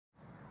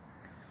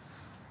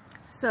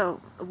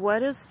So,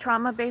 what is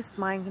trauma-based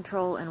mind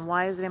control and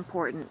why is it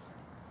important?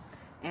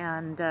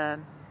 And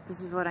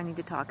this is what I need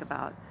to talk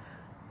about.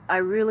 I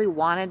really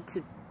wanted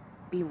to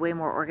be way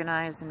more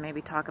organized and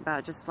maybe talk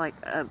about just like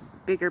a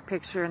bigger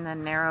picture and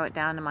then narrow it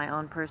down to my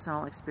own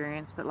personal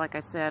experience. But like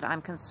I said,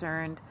 I'm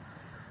concerned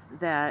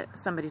that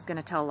somebody's going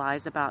to tell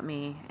lies about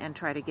me and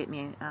try to get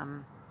me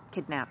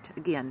kidnapped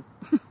again.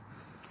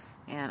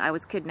 And I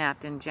was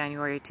kidnapped in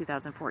January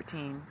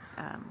 2014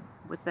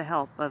 with the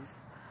help of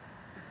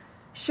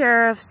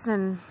sheriffs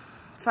and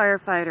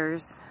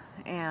firefighters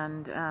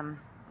and a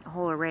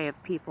whole array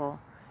of people,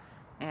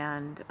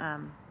 and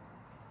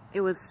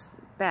it was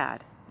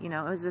bad. You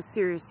know, it was a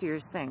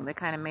serious thing. They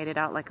kind of made it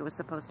out like it was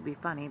supposed to be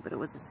funny, but it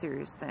was a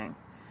serious thing,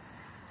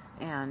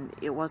 and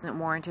it wasn't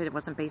warranted. It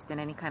wasn't based in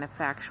any kind of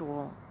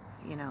factual,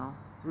 you know,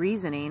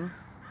 reasoning.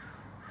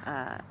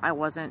 I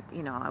wasn't,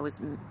 you know, I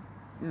was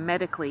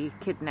medically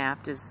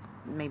kidnapped is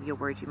maybe a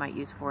word you might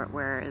use for it,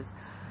 whereas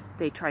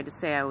they tried to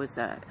say I was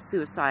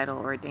suicidal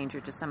or a danger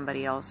to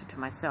somebody else or to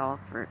myself,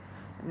 or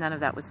none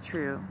of that was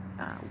true.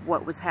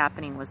 What was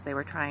happening was they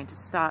were trying to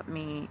stop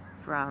me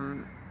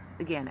from,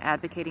 again,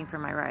 advocating for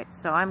my rights.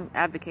 So I'm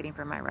advocating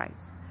for my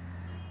rights,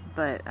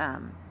 but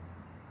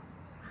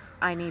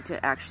I need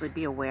to actually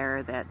be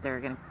aware that there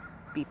are going to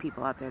be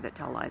people out there that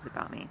tell lies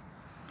about me.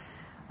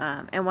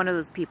 And one of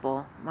those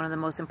people, one of the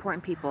most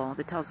important people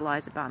that tells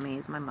lies about me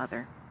is my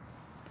mother.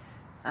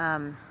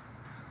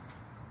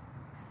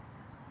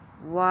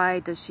 Why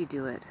does she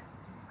do it?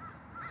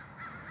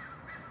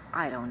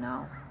 I don't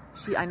know.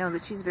 I know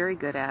that she's very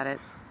good at it.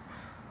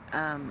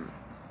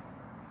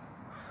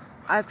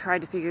 I've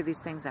tried to figure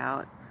these things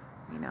out.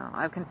 You know,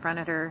 I've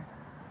confronted her,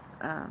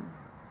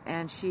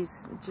 and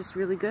she's just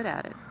really good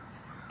at it.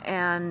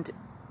 And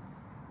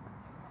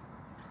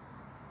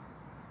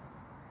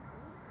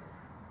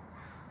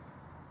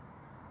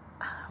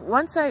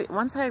once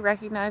I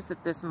recognize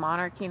that this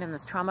monarchy and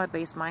this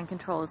trauma-based mind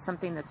control is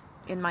something that's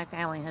in my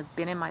family and has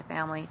been in my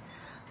family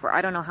for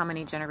I don't know how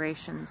many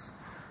generations,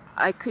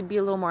 I could be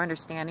a little more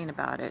understanding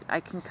about it. I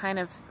can kind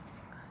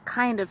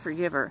of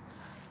forgive her.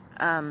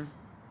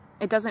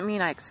 It doesn't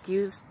mean I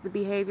excuse the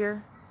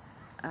behavior,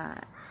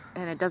 and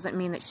it doesn't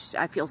mean that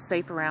I feel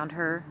safe around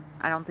her.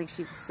 I don't think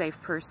she's a safe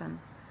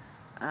person.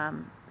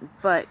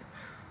 But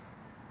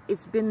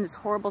it's been this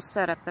horrible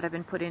setup that I've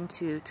been put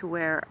into, to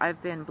where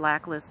I've been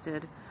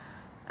blacklisted,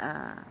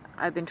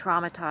 I've been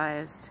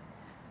traumatized,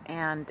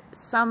 and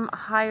some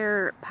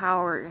higher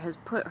power has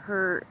put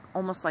her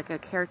almost like a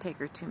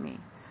caretaker to me.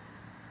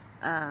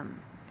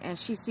 And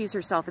she sees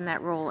herself in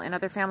that role, and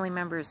other family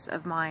members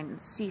of mine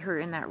see her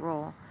in that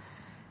role.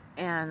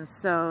 And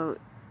so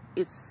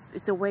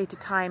it's a way to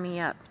tie me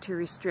up, to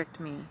restrict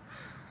me,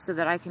 so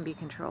that I can be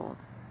controlled.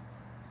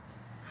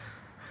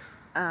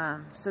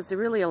 So it's a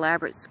really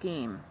elaborate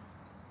scheme.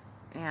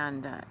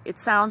 And it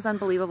sounds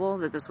unbelievable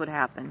that this would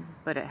happen,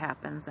 but it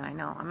happens, and I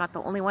know I'm not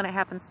the only one it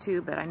happens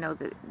to, but I know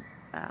that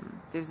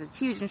there's a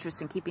huge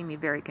interest in keeping me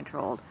very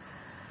controlled.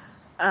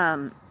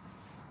 And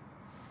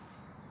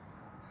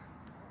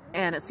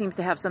it seems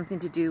to have something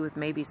to do with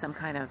maybe some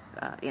kind of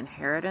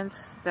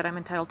inheritance that I'm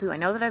entitled to. I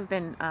know that I've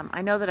been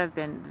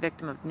the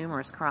victim of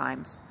numerous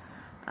crimes,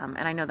 and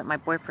I know that my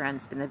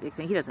boyfriend's been the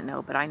victim. He doesn't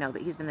know, but I know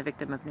that he's been the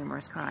victim of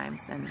numerous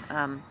crimes,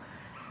 and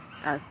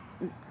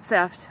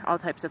theft, all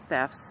types of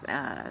thefts,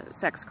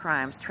 sex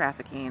crimes,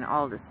 trafficking,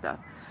 all of this stuff.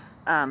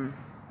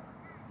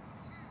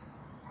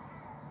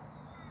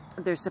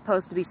 There's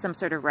supposed to be some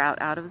sort of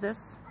route out of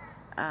this,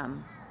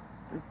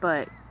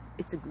 but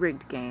it's a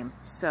rigged game.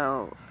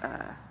 So,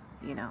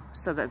 you know,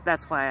 so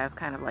that's why I've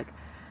kind of like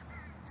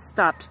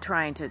stopped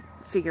trying to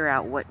figure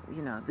out what,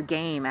 you know, the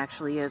game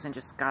actually is, and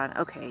just gone,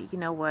 okay, you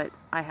know what,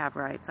 I have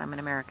rights, I'm an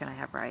American, I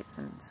have rights,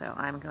 and so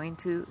I'm going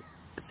to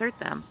assert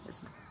them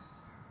as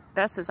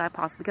best as I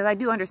possibly, because I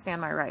do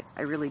understand my rights,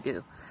 I really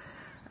do.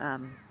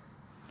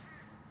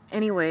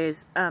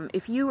 Anyways,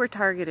 if you were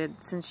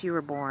targeted since you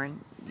were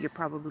born, you're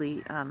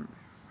probably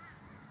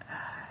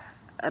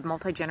a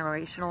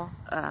multi-generational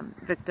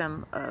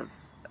victim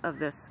of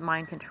this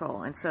mind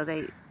control. And so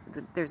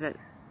there's a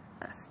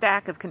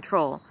stack of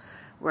control,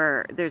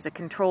 where there's a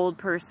controlled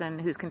person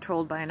who's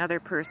controlled by another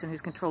person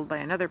who's controlled by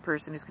another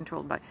person who's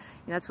controlled by,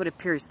 that's what it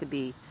appears to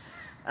be.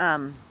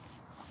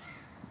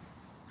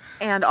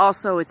 And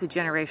also it's a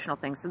generational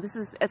thing. So this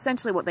is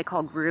essentially what they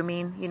call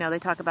grooming. You know, they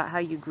talk about how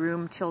you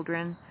groom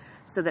children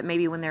so that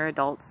maybe when they're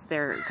adults,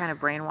 they're kind of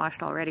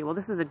brainwashed already. Well,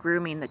 this is a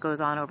grooming that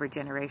goes on over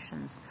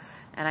generations.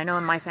 And I know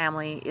in my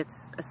family,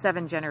 it's a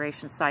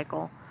 7-generation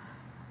cycle.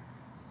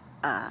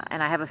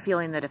 And I have a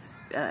feeling that if,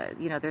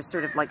 you know, there's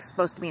sort of like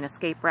supposed to be an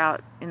escape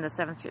route in the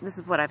 7th, this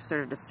is what I've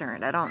sort of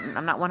discerned.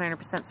 I'm not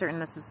 100% certain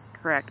this is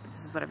correct, but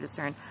this is what I've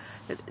discerned.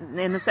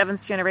 In the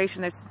 7th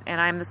generation,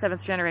 and I'm the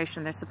 7th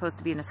generation, there's supposed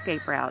to be an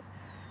escape route.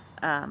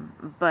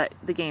 But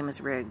the game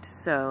is rigged,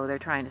 so they're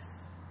trying to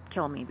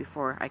kill me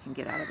before I can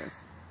get out of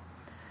this.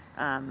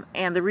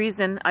 And the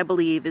reason, I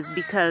believe, is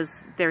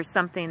because there's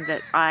something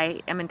that I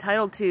am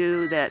entitled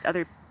to that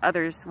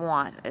others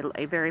want,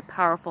 a very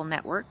powerful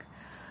network.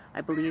 I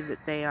believe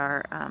that they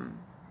are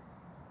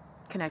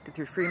connected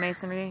through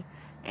Freemasonry,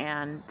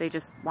 and they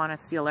just want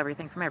to steal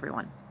everything from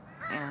everyone.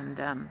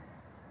 And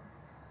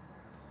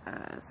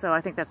so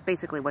I think that's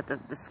basically what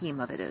the scheme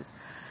of it is.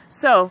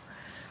 So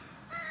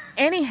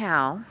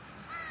anyhow,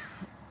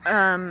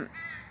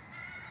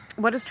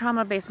 what is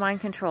trauma-based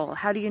mind control?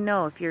 How do you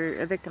know if you're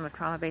a victim of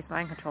trauma-based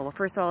mind control? Well,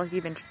 first of all, if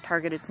you've been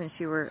targeted since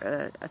you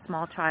were a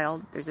small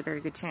child, there's a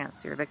very good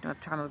chance you're a victim of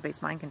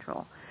trauma-based mind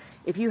control.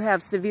 If you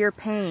have severe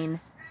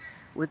pain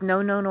with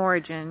no known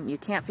origin, you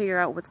can't figure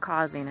out what's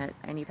causing it,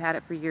 and you've had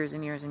it for years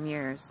and years and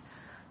years,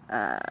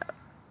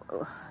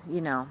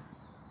 you know,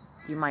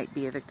 you might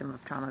be a victim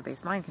of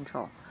trauma-based mind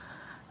control.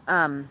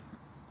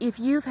 If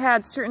you've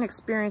had certain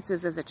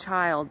experiences as a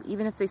child,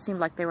 even if they seemed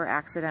like they were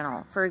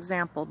accidental, for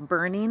example,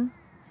 burning,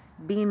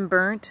 being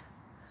burnt,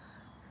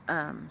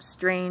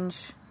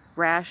 strange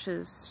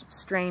rashes,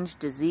 strange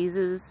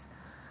diseases,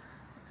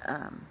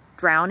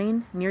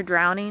 drowning, near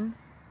drowning,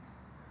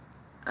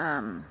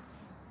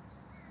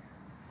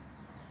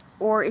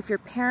 or if your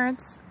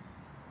parents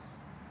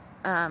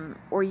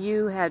or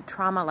you had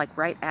trauma like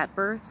right at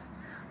birth,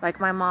 like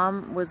my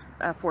mom was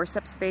a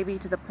forceps baby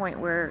to the point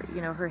where,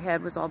 you know, her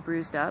head was all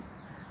bruised up.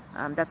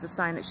 That's a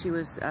sign that she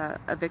was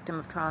a victim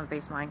of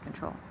trauma-based mind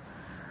control.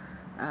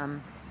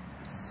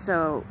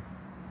 So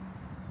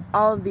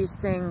all of these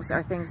things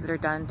are things that are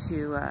done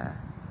to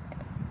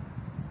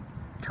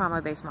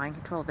trauma-based mind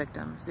control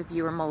victims. If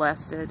you were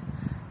molested,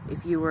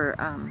 if you were,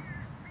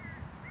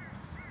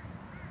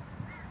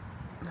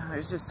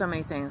 there's just so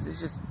many things.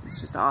 It's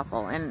just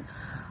awful. And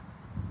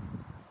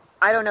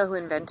I don't know who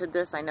invented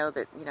this. I know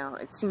that, you know,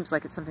 it seems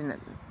like it's something that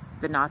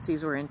the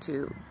Nazis were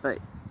into, but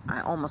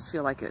I almost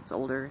feel like it's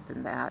older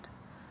than that.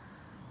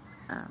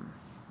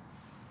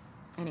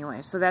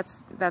 Anyway, so that's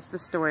the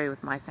story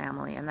with my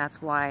family, and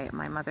that's why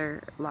my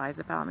mother lies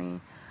about me.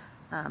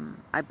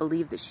 I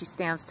believe that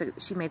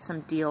she made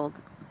some deal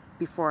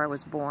before I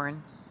was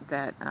born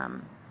that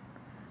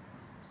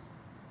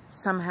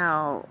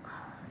somehow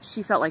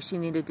she felt like she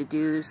needed to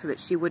do so that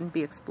she wouldn't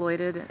be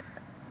exploited,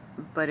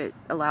 but it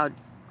allowed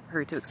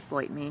her to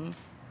exploit me,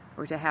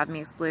 or to have me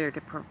exploited, or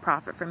to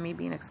profit from me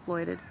being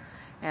exploited.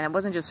 And it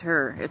wasn't just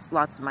her, it's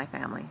lots of my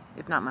family,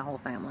 if not my whole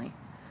family.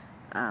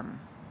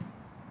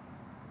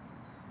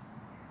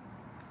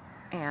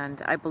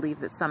 And I believe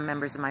that some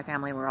members of my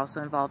family were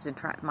also involved in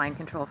mind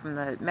control from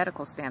the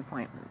medical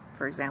standpoint.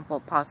 For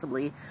example,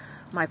 possibly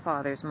my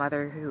father's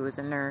mother, who was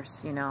a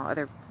nurse, you know,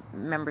 other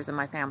members of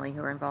my family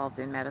who are involved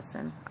in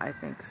medicine, I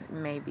think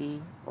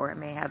maybe, or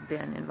may have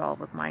been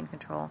involved with mind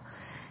control.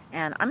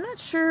 And I'm not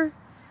sure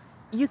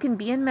you can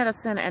be in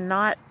medicine and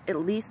not at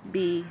least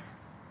be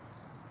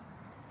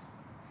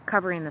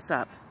covering this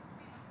up,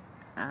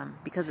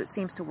 because it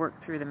seems to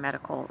work through the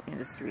medical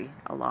industry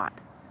a lot.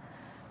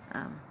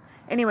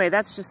 Anyway,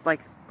 that's just like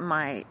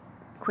my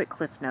quick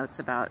cliff notes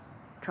about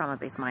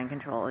trauma-based mind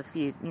control. If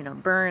you know,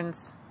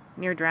 burns,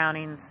 near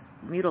drownings,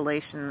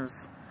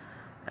 mutilations,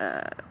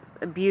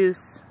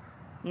 abuse,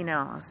 you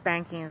know,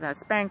 spankings. I was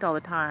spanked all the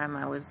time.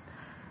 I was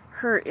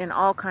hurt in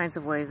all kinds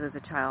of ways as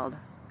a child.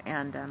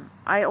 And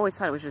I always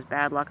thought it was just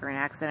bad luck or an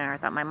accident. I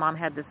thought my mom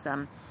had this,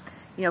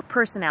 you know,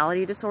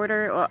 personality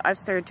disorder. Well, I've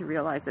started to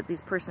realize that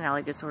these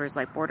personality disorders,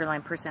 like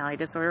borderline personality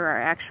disorder,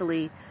 are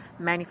actually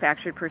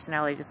manufactured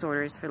personality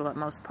disorders for the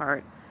most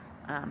part,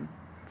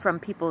 from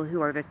people who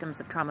are victims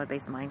of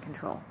trauma-based mind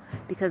control,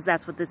 because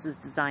that's what this is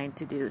designed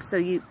to do. So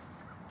you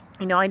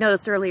know, I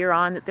noticed earlier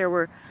on that there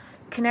were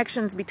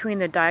connections between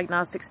the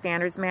Diagnostic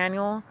Standards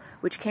Manual,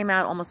 which came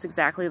out almost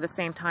exactly the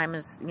same time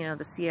as, you know,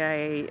 the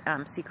CIA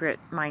secret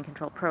mind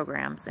control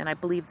programs. And I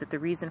believe that the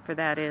reason for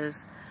that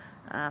is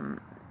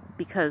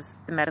because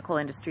the medical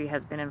industry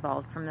has been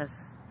involved from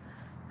this,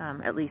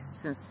 at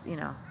least since, you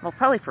know, well,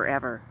 probably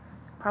forever,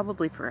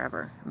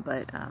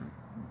 but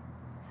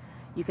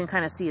you can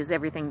kind of see as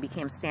everything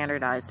became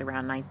standardized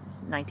around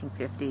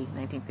 1950,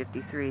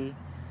 1953,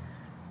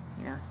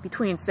 you know,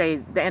 between, say,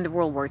 the end of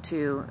World War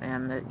II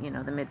and the, you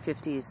know, the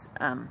mid-50s,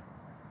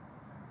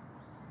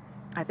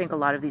 I think a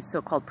lot of these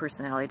so-called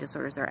personality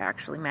disorders are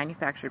actually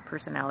manufactured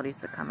personalities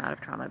that come out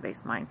of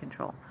trauma-based mind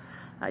control.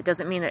 It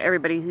doesn't mean that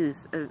everybody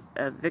who's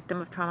a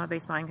victim of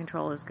trauma-based mind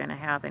control is going to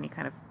have any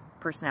kind of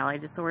personality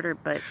disorder,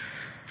 but,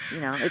 you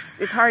know,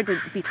 it's hard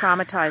to be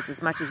traumatized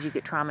as much as you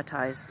get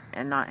traumatized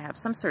and not have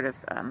some sort of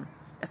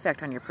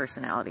effect on your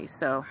personality.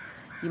 So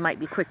you might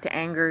be quick to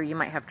anger, you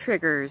might have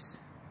triggers.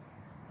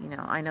 You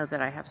know, I know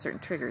that I have certain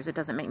triggers. It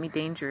doesn't make me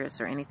dangerous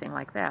or anything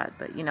like that,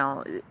 but, you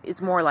know,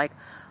 it's more like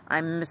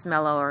I'm Miss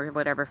Mellow or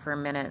whatever for a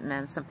minute, and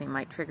then something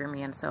might trigger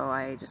me, and so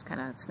I just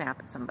kind of snap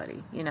at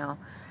somebody, you know.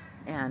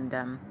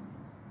 And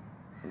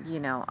you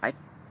know, I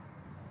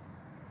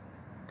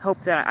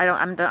hope that I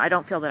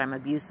don't feel that I'm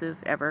abusive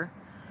ever,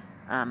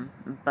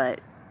 but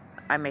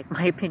I make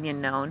my opinion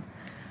known.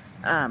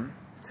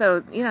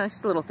 So, you know,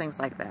 just little things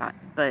like that.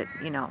 But,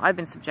 you know, I've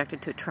been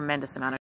subjected to a tremendous amount of